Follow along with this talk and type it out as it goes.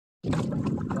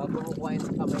Bago mo kuhain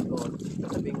sa kamay ko,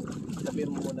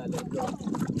 sabihin mo muna let go.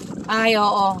 Ay,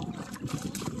 oo.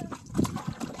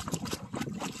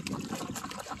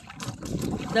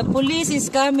 The police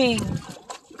is coming.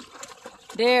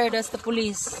 There, that's the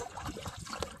police.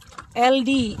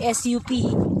 LD, SUP.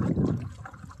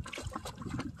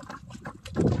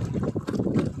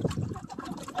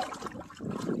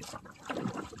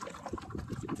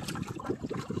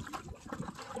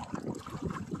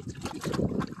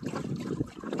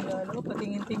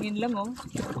 Patingin-tingin lang, oh.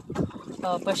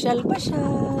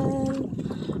 Pasyal-pasyal.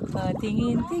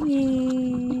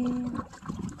 Patingin-tingin.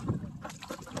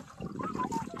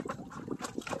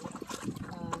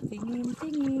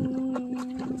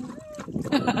 Patingin-tingin.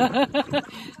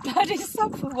 Daddy,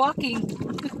 stop walking.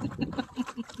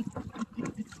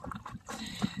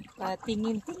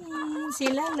 Patingin-tingin. Si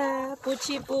Lala.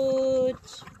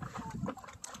 Puchi-puch.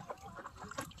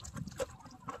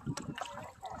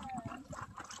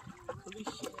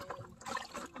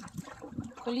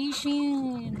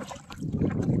 Collision.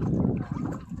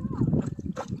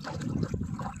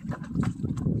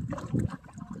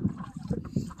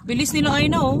 Bilis nila ay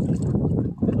na, oh.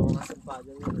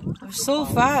 So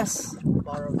fast.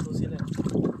 Power of 2 sila.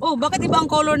 Oh, bakit iba ang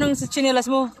color ng tsinelas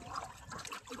mo?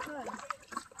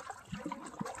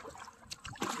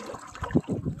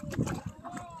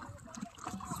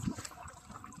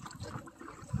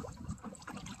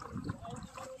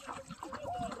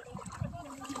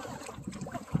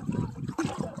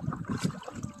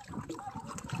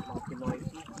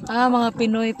 Ah, mga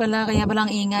Pinoy pala, kaya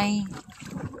palang ingay.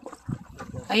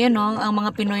 Ayun, oh, ang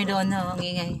mga Pinoy doon, oh, ang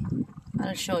ingay.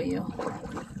 I'll show you.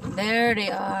 There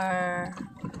they are.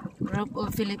 Group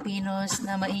of Filipinos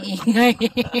na maiingay.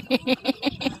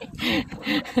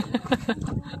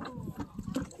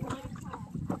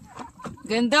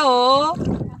 Ganda, oh.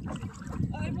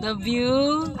 The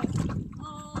view.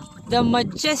 The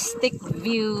majestic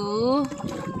view.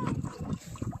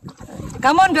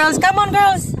 Come on, girls. Come on,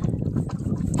 girls.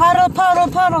 Paddle, paddle,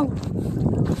 paddle.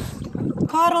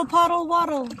 Paddle, paddle,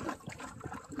 waddle.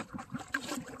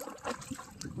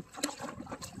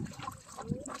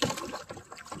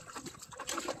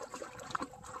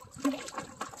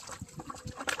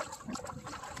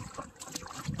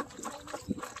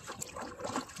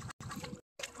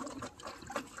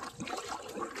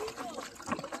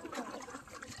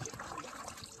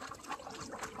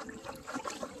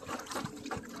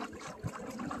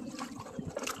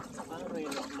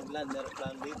 Magland, meron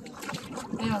plan dito.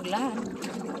 Ay, magland.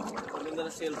 Maganda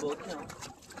na sailboat niya.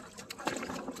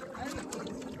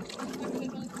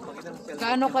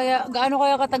 Gaano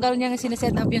kaya katagal niya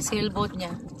sineset up yung sailboat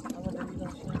niya?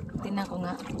 Tingnan ko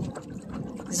nga.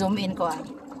 Zoom in ko, ah.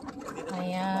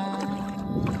 Ayan.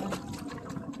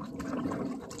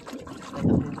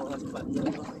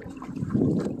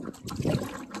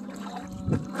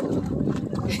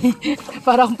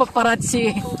 Parang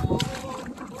paparazzi.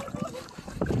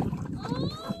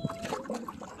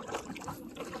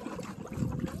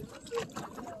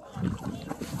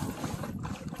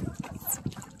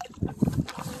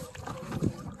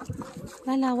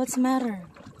 Lala, what's the matter?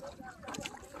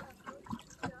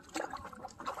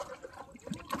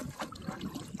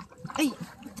 Ay,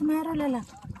 what's the matter, Lala?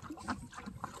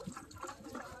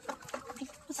 Ay,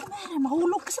 what's the matter?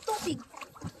 Mahulog ka sa tubig.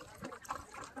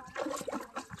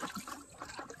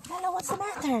 Lala, what's the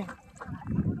matter?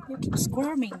 You keep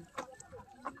squirming.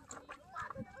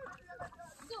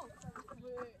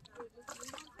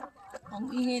 Ang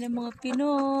ingay ng mga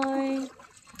Pinoy.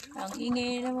 Ang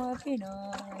ingay ng mga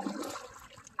Pinoy.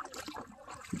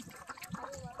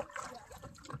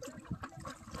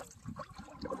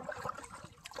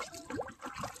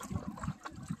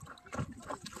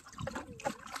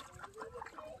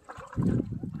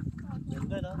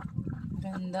 Ganda, no?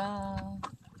 Ganda.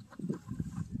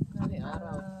 Haring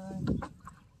araw.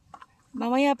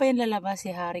 Mamaya pa yung lalabas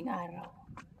si Haring Araw.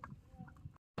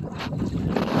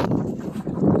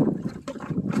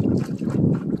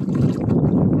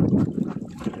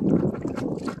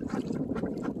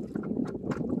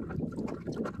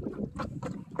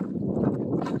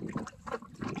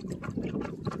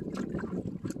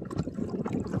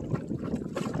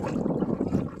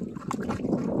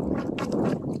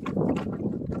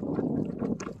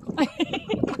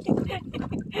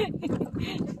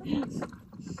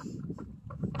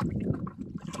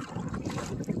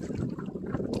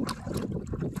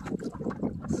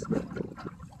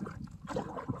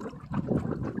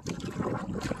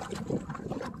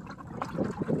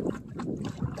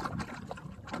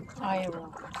 Ira.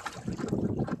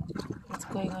 What's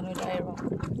going on with Ira?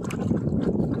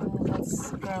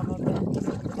 That's Grandma Ben.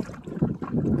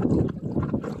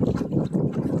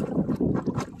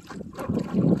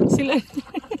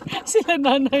 Sila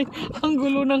nanay, ang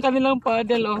gulo ng kanilang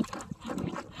paddle, oh.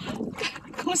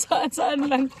 Kung saan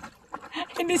lang.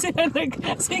 Hindi sila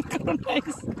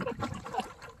nag-synchronize.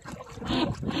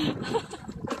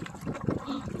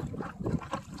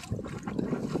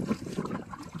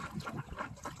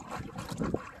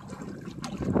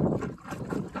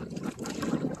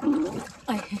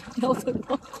 Ay, nautod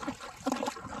mo.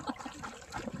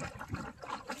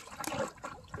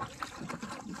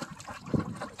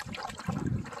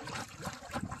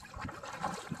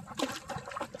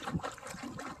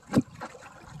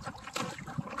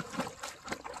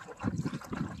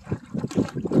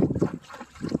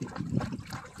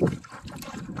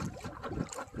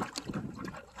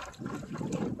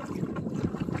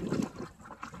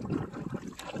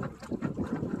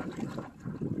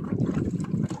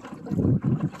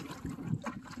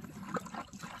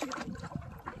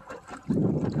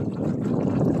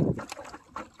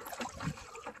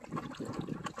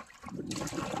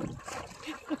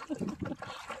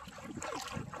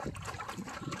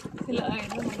 Sila ay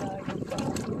malayo pa.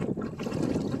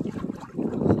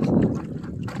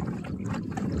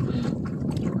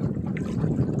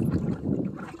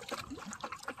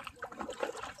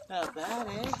 Not bad,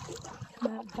 eh?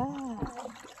 Not bad.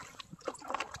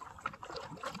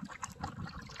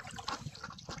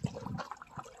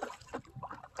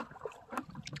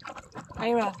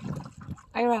 Ira.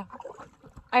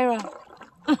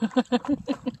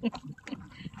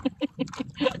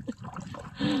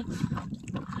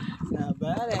 Not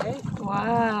bad, eh?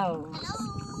 Wow.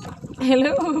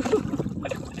 Hello.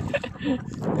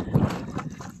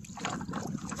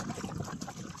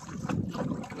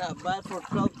 Not bad for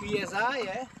 12 PSI,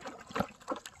 eh?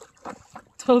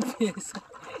 12 years.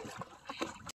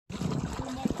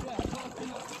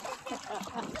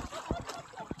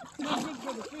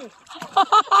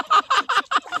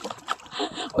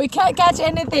 We can't catch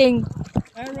anything.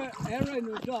 Aaron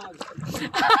no dog.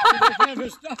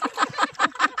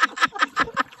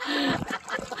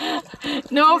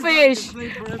 No fish.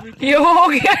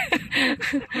 You'll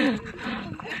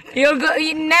go.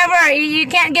 You never. You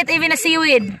can't get even a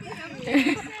seaweed.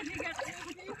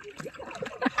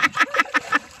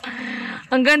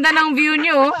 Ang ganda ng view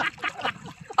nyo.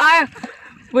 Ah,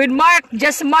 with Mark,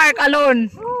 just Mark alone.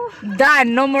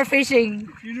 Done. No more fishing.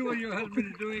 You know what your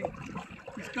husband is doing?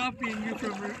 He's copying you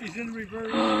from. He's in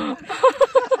reverse.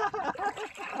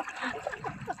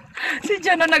 Si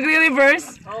John na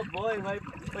nagre-reverse. Oh boy, my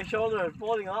shoulder is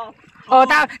falling off. Oh,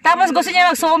 tapos gusto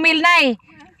niya mag-sawmill na eh.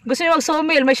 Gusto niya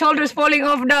mag-sawmill. My shoulders falling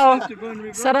off daw.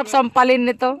 Sarap sampalin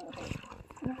nito.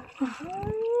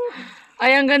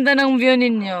 Ay, ang ganda ng view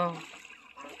ninyo.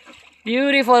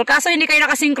 Beautiful. Kaso hindi kayo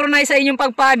nakasynchronize sa inyong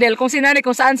pagpaddle. Kung sinari,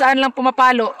 kung saan-saan lang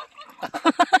pumapalo.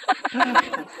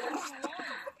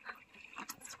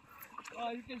 Oh,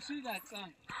 you can see that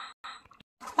son.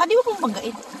 Di mo pong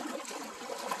banggain.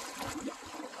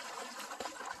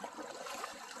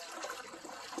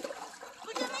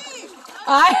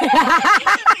 Ay!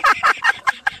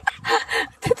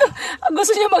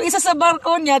 Gusto niya mag-isa sa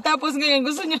barko niya, tapos ngayon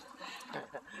gusto niya...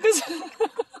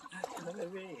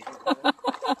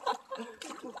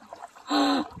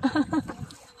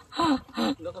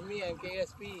 Look at me, I'm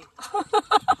KSP.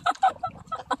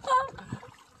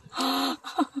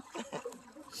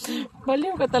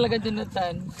 Baliw ka talaga,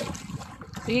 Jonathan.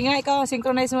 Sige nga, ikaw,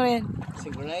 synchronize mo rin.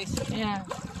 Synchronize? Yeah.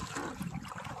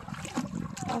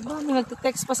 Aba, may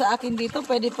nagte-text pa sa akin dito.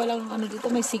 Pwede palang ano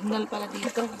dito, may signal pala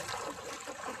dito.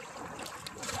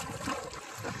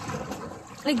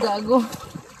 Ay, gago.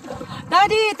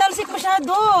 Daddy, talsik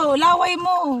masyado. Laway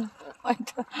mo. Agoy.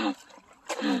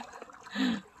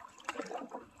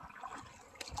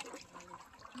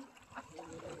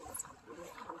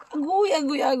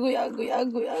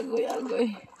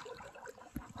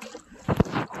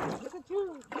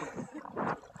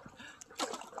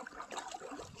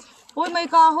 Uy, may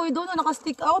kahoy doon na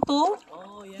naka-stick out, oh.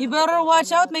 Oh, yeah. You better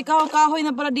watch out. May kahoy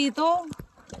na pala dito.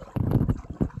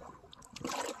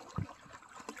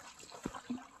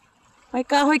 May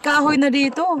kahoy na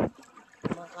dito.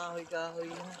 Mga kahoy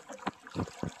na.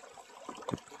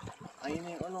 Ayun na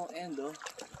yung ano, end, oh.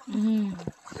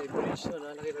 May bridge to,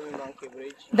 no? Nakita mo yung monkey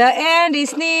bridge. The end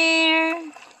is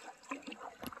near.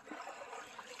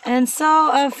 And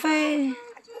so afraid.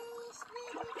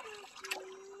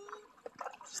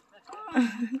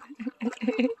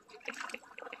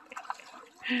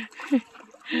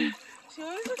 She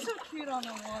always looks so cute on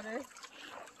the water.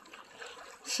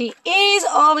 She is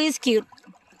always cute.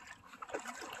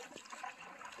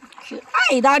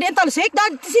 Ay, Daddy, ang talsik.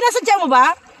 Daddy, sinasadya mo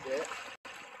ba? Yeah.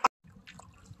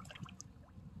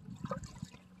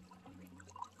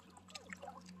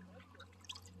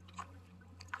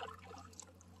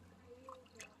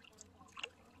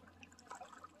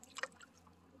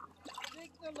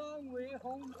 long way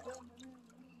home from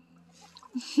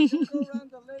go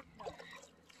around the lake now.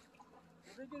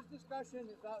 The biggest discussion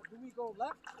is that do we go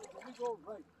left or do we go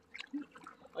right?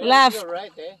 Left. You're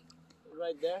right eh.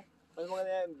 Right there. Mas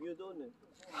maganda yung view doon eh.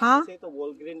 Ha? Kasi ito,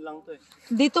 wall green lang to eh.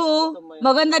 Dito oh.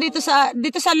 Maganda dito sa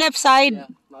left side.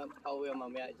 Yeah, pauwi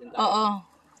mamaya dyan tayo. Oo.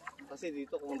 Kasi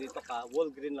dito, kung dito ka,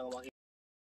 wall green lang makikita.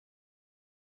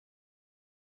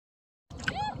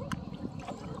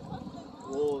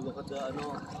 Whoa, look at the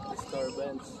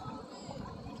disturbance.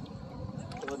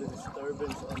 Look at the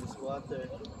disturbance on this water.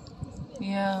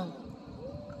 Yeah.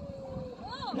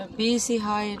 The busy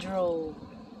hydro.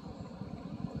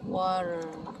 Water.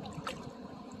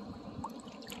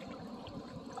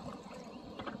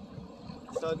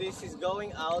 So this is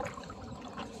going out.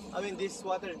 I mean, this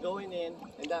water is going in,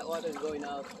 and that water is going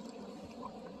out.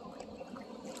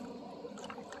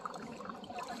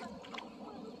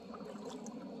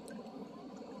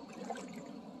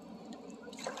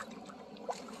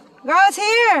 Girls,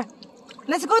 here!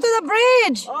 Let's go to the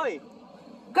bridge! Oi!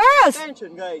 Girls!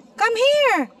 Attention, guys! Come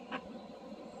here!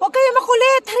 Huwag kayo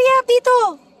makulit! Hurry up dito!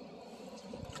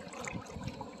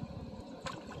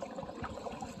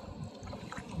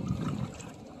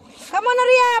 Come on,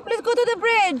 hurry up! Let's go to the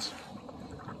bridge!